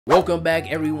Welcome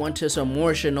back everyone to some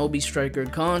more Shinobi Striker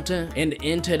content, and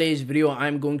in today's video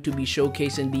I'm going to be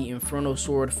showcasing the Inferno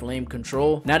Sword Flame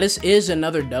Control. Now this is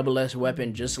another ss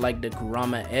weapon just like the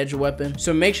Kurama Edge weapon,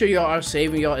 so make sure y'all are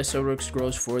saving y'all Esoteric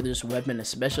Scrolls for this weapon,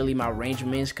 especially my range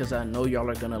mains, because I know y'all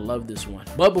are gonna love this one.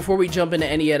 But before we jump into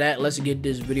any of that, let's get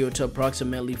this video to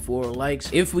approximately 4 likes.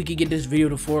 If we could get this video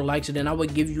to 4 likes, then I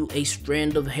would give you a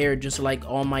strand of hair just like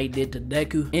All Might did to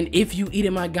Deku, and if you eat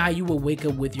it my guy, you will wake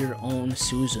up with your own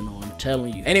Susan. I'm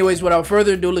telling you. Anyways, without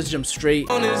further ado, let's jump straight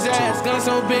on his ass. Gun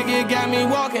so big it got me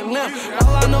walking limp.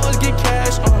 All I know is get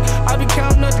cash. I be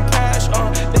counting up the cash.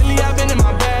 Lately I've been in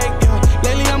my bag. Yo.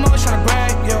 Lately I'm always trying to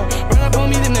brag. Yo. Run up on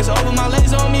me, then it's over. My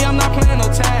legs on me. I'm not playing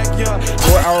no tag. Yo.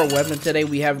 For our weapon today,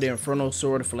 we have the Inferno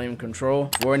Sword Flame Control.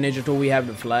 For our ninja tool, we have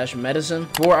the Flash Medicine.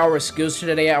 For our skills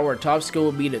today, our top skill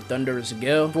will be the Thunderous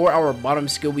Gale. For our bottom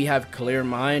skill, we have Clear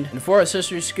Mind. And for our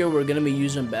accessory skill, we're gonna be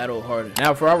using Battle Hardened.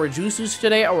 Now for our jutsus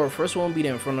today, our first one will be the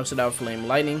Inferno Sword Flame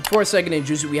Lightning. For our second in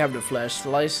jutsu, we have the Flash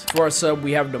Slice. For our sub,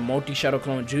 we have the Multi Shadow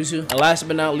Clone Jutsu. And last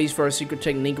but not least, for our secret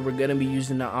technique, we're gonna be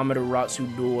using the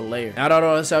Amaterasu Dual Layer. Now that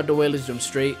all that's out the way, let's jump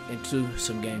straight into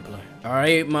some gameplay.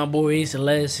 Alright, my boys,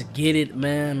 let's get it,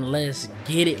 man. Let's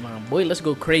get it, my boy. Let's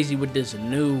go crazy with this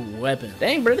new weapon.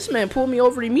 Dang, bro, this man pulled me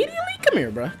over immediately. Come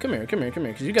here, bro. Come here,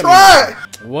 because you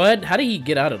got me. What? How did he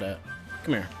get out of that?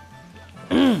 Come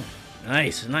here.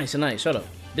 Nice. Shut up.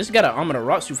 This got an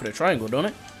Amaterasu for the triangle, don't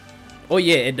it? Oh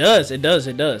yeah, it does. Come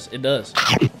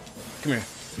here.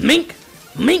 Mink.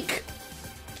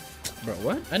 Bro,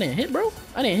 what? I didn't hit, bro.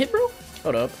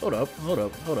 Hold up.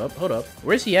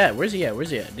 Where's he at? Did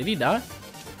he die?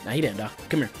 Nah, he didn't die.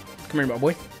 Come here, my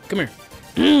boy. Come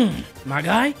here. My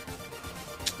guy.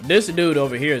 This dude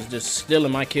over here is just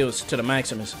stealing my kills to the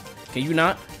Maximus. Can you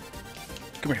not?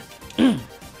 Come here.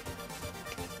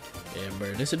 Yeah,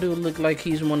 bro. This dude look like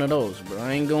he's one of those, bro.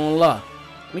 I ain't gonna lie.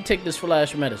 Let me take this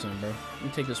Flash Medicine, bro.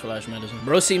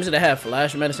 Bro seems to have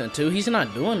Flash Medicine too. He's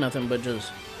not doing nothing but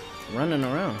just running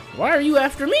around. Why are you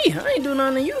after me? I ain't doing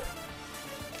nothing to you.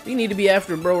 You need to be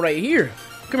after bro right here.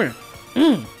 Come here.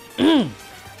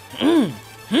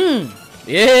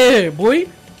 Yeah, boy.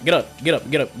 Get up.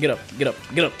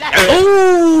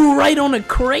 Oh, right on the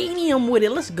cranium with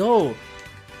it. Let's go.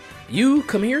 You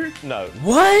come here? No.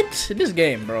 What? This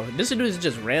game, bro. This dude is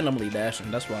just randomly dashing.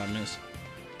 That's why I miss.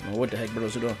 I don't know what the heck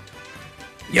bro's doing.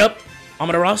 Yup.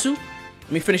 Amaterasu.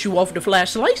 Let me finish you off with the Flash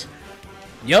Slice.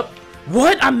 Yup.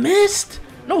 What? I missed.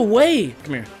 No way.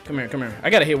 Come here.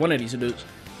 I gotta hit one of these dudes.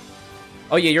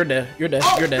 Oh yeah, you're dead. You're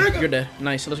dead.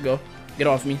 Nice. Let's go. Get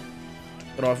off me.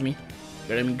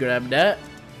 Let me grab that.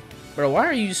 Bro, why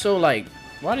are you so like?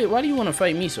 Why do you want to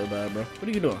fight me so bad, bro? What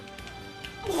are you doing?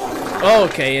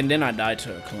 Okay, and then I died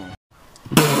to a clone.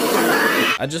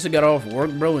 I just got off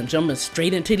work, bro, and jumping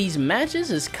straight into these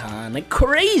matches is kind of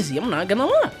crazy. I'm not gonna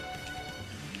lie.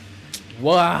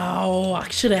 Wow, I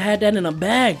should have had that in a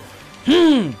bag.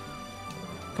 Come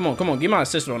on. Get my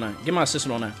assist on that.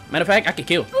 Matter of fact, I can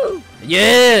kill.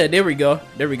 Yeah, there we go.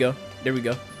 You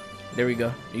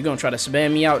gonna try to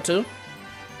spam me out too?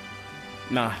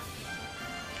 Nah.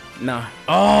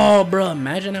 Oh, bro,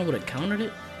 imagine I would have countered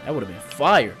it. That would have been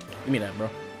fire. Give me that, bro.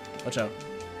 Watch out.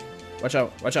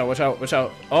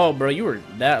 Oh, bro, you were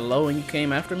that low and you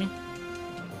came after me?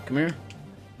 Come here.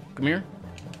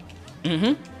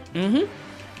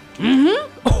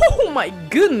 Oh my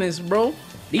goodness, bro.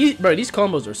 These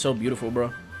combos are so beautiful,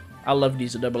 bro. I love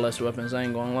these ss weapons. I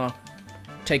ain't gonna lie.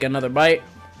 Take another bite.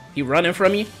 He running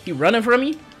from me. He's running from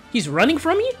me.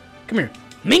 Come here.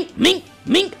 Mink.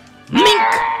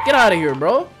 Get out of here,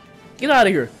 bro.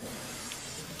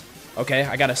 Okay,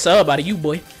 I got a sub out of you,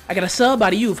 boy.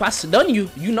 If I stun you,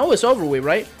 you know it's over with,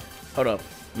 right? Hold up.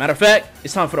 Matter of fact,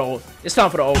 it's time for the ult.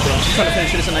 bro. I'm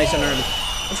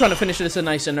trying to finish this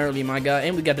nice and early. My guy.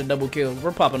 And we got the double kill.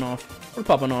 We're popping off.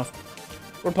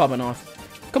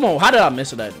 Come on, how did I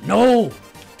miss that? No.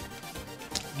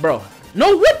 Bro.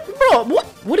 No, what? Bro,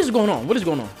 what is going on?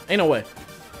 Ain't no way.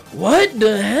 What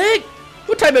the heck?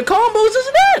 What type of combos is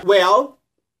that? Well,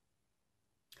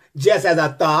 just as I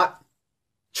thought.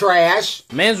 Trash.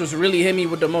 Mans was really hitting me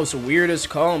with the most weirdest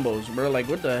combos, bro. Like,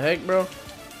 what the heck, bro?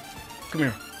 Come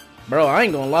here. Bro, I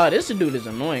ain't gonna lie. This dude is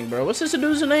annoying, bro. What's this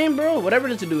dude's name, bro? Whatever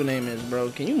this dude's name is, bro.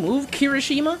 Can you move,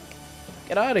 Kirishima?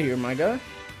 Get out of here, my guy.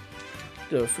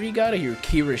 The freak out of here,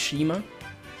 Kirishima.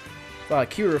 If I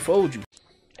Kira fold you.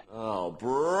 Oh,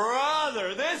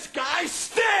 brother, this guy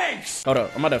stinks! Hold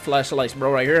up. I'm about to Flash Slice,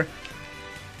 bro, right here.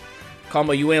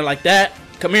 Combo you in like that.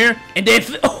 Come here. And then...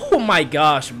 Oh my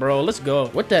gosh, bro. Let's go.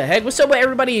 What the heck? What's up with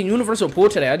everybody in Universal Pool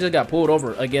today? I just got pulled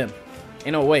over again.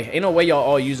 Ain't no way. Ain't no way y'all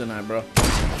all using that, bro.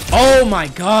 Oh my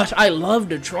gosh, I love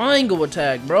the triangle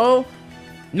attack, bro.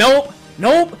 Nope.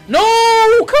 Nope. No!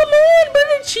 Come on, bro.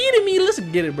 They cheated me. Let's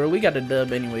get it, bro. We got the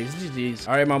dub anyways. GG's.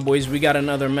 All right, my boys. We got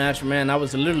another match, man. I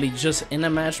was literally just in a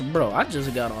match. Bro, I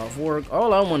just got off work.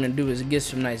 All I want to do is get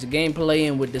some nice gameplay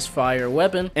in with this fire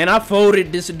weapon. And I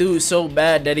folded this dude so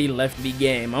bad that he left the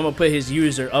game. I'm going to put his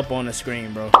user up on the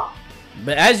screen, bro.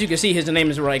 But as you can see, his name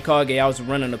is Raikage. I was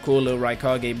running a cool little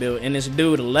Raikage build. And this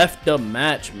dude left the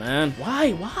match, man.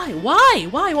 Why?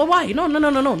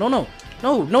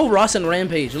 No, Ross and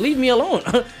Rampage. Leave me alone.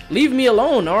 Leave me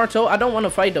alone, Naruto. I don't want to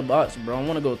fight the bots, bro. I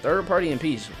want to go third party in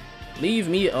peace. Leave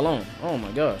me alone. Oh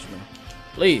my gosh, man.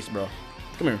 Please, bro.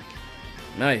 Come here.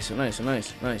 Nice. This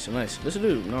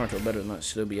dude, Naruto, better not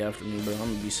still be after me, bro. I'm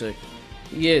gonna be sick.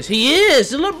 Yes, he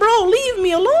is. Look, bro, leave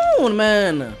me alone,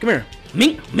 man. Come here.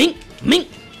 Mink.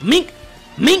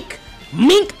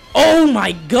 Oh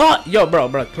my god. Yo,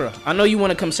 bro. I know you want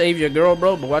to come save your girl,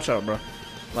 bro, but watch out, bro.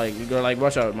 Like, girl, like,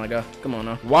 watch out, my guy. Come on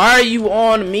now. Why are you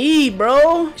on me,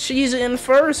 bro? She's in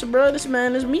first, bro. This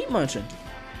man is meat munching.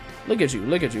 Look at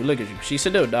you. She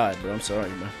still died, bro. I'm sorry,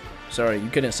 bro. Sorry, you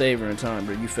couldn't save her in time,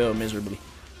 bro. You failed miserably.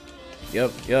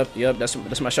 Yep.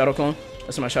 That's my shadow clone.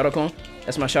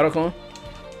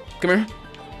 Come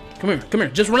here.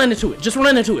 Just run into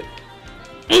it.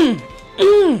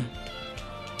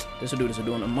 This dude is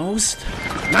doing the most.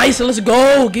 Nice, let's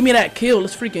go. Give me that kill.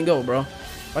 Let's freaking go, bro.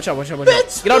 Watch out. Get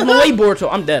out of my way, Boruto.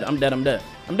 I'm dead. Come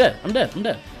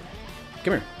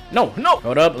here. No.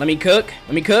 Hold up. Let me cook.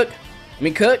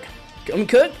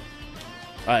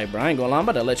 Alright, bro. I ain't gonna lie. I'm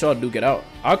about to let y'all duke it out.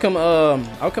 I'll come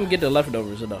get the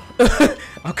leftovers, though.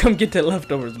 I'll come get the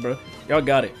leftovers, bro. Y'all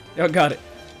got it.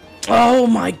 Oh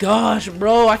my gosh,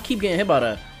 bro. I keep getting hit by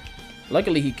that.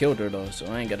 Luckily, he killed her, though, so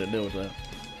I ain't got to deal with that.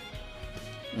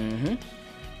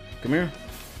 Come here.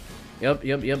 Yep.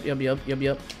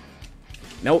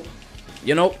 Nope.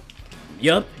 Yep.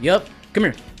 Come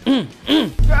here.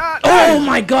 Oh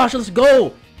my gosh, let's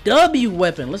go. W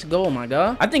weapon. Let's go, my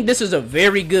god. I think this is a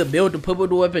very good build to put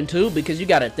with the weapon too, because you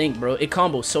gotta think, bro. It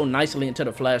combos so nicely into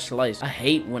the flash slice. I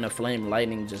hate when a flame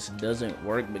lightning just doesn't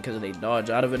work because they dodge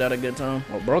out of it at a good time.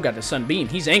 Oh, bro got the sunbeam.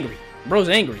 He's angry. Bro's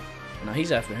angry. No,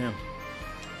 he's after him.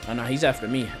 Oh, no, he's after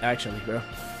me, actually, bro.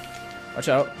 Watch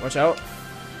out.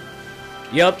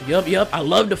 Yup. I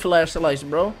love the flash slice,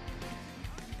 bro.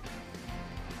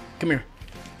 Come here.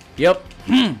 Yep.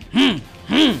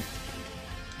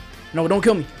 No, don't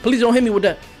kill me. Please don't hit me with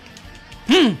that.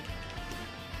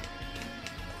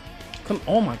 Come.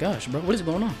 Oh my gosh, bro. What is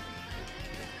going on?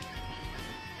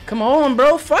 Come on,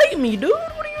 bro. Fight me, dude.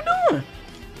 What are you doing?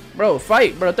 Bro,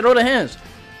 fight, bro. Throw the hands.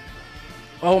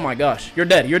 Oh my gosh. You're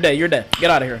dead. Get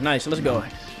out of here. Nice. Let's go.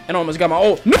 And I almost got my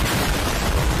ult. No!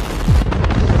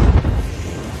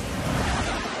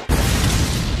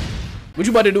 What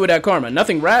you about to do with that karma?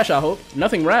 Nothing rash, I hope.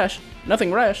 Nothing rash.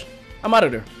 I'm out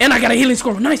of there. And I got a healing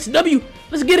scroll. Nice. W.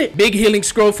 Let's get it. Big healing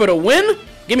scroll for the win.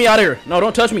 Get me out of here. No,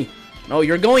 don't touch me. No,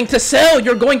 you're going to sell.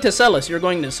 You're going to sell us,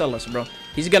 bro.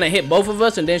 He's going to hit both of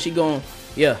us, and then she going...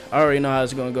 Yeah, I already know how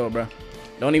it's going to go, bro.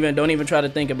 Don't even try to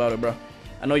think about it, bro.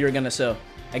 I know you're going to sell.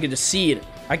 I can just see it.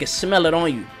 I can smell it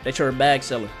on you that you're a bag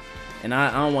seller. And I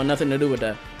don't want nothing to do with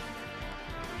that.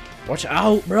 Watch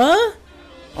out, bro.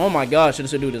 Oh my gosh,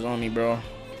 this dude is on me, bro.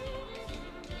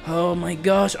 Oh my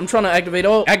gosh, I'm trying to activate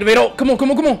ult. Come on.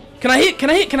 Can I hit? Can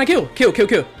I kill?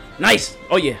 Kill. Nice.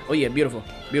 Oh yeah, beautiful.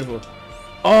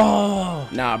 Oh,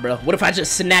 nah, bro. What if I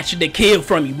just snatch the kill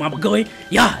from you, mama? Go ahead.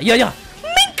 Yeah.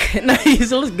 Mink.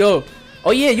 Nice, let's go.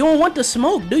 Oh yeah, you don't want the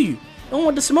smoke, do you? You don't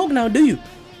want the smoke now, do you?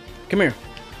 Come here.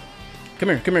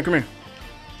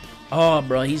 Oh,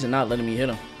 bro, he's not letting me hit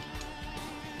him.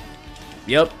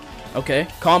 Yep. Okay,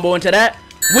 combo into that.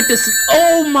 With this,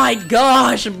 oh my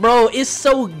gosh, bro, it's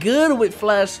so good with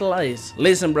flash slice.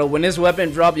 Listen, bro, when this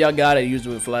weapon drop, y'all gotta use it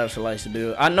with flash slice,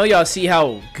 dude. I know y'all see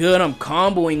how good I'm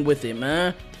comboing with it,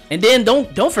 man. And then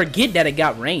don't forget that it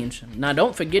got range. Now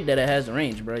don't forget that it has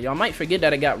range, bro. Y'all might forget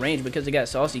that it got range because it got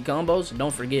saucy combos.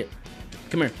 Don't forget.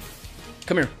 Come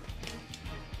here.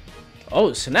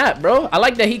 Oh snap, bro. I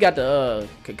like that he got the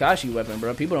Kakashi weapon,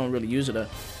 bro. People don't really use it.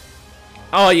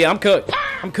 Oh yeah, I'm cooked.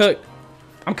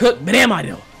 But am I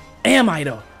though? I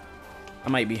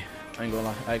might be. I ain't gonna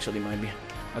lie. I actually might be.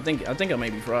 I think I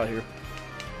might be fraud here.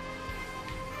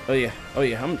 Oh yeah.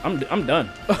 I'm done.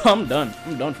 I'm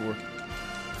done for.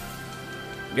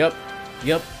 Yep.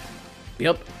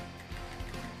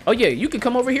 Oh yeah, you can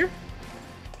come over here.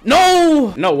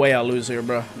 No way I lose here,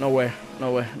 bro. No way.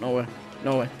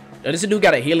 This dude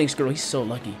got a healing scroll. He's so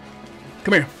lucky.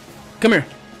 Come here.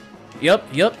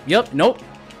 Yep. Nope.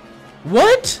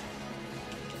 What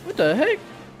the heck?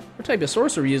 What type of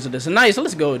sorcery is this? Nice.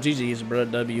 Let's go. GG's, bro.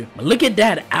 W. But look at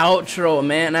that outro,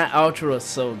 man. That outro is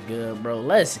so good, bro.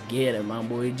 Let's get it, my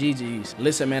boy. GG's.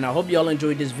 Listen, man, I hope y'all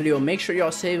enjoyed this video. Make sure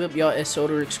y'all save up y'all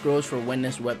esoteric scrolls for when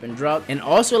this weapon drop. And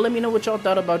also, let me know what y'all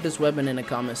thought about this weapon in the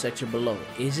comment section below.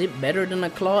 Is it better than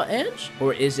a claw edge?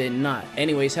 Or is it not?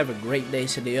 Anyways, have a great day.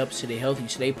 Stay up, stay healthy,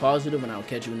 stay positive, and I'll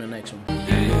catch you in the next one.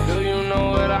 Do you know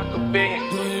what I could be?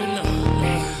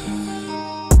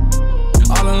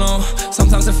 All alone.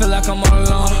 Sometimes I feel like I'm all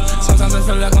alone. Sometimes I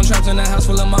feel like I'm trapped in a house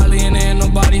full of Molly and there ain't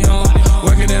nobody home.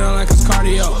 Working it on like it's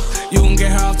cardio. You can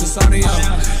get high off this audio.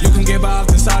 You can get by off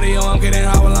this audio. I'm getting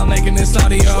high while I'm making this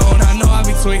audio. And I know I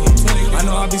be tweaking. I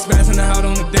know I be spazzing out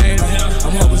on the daily.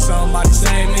 I'm hoping somebody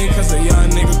save me, cause a young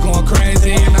nigga going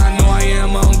crazy. And I know I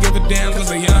am, I don't give a damn,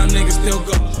 cause a young nigga still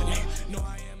go.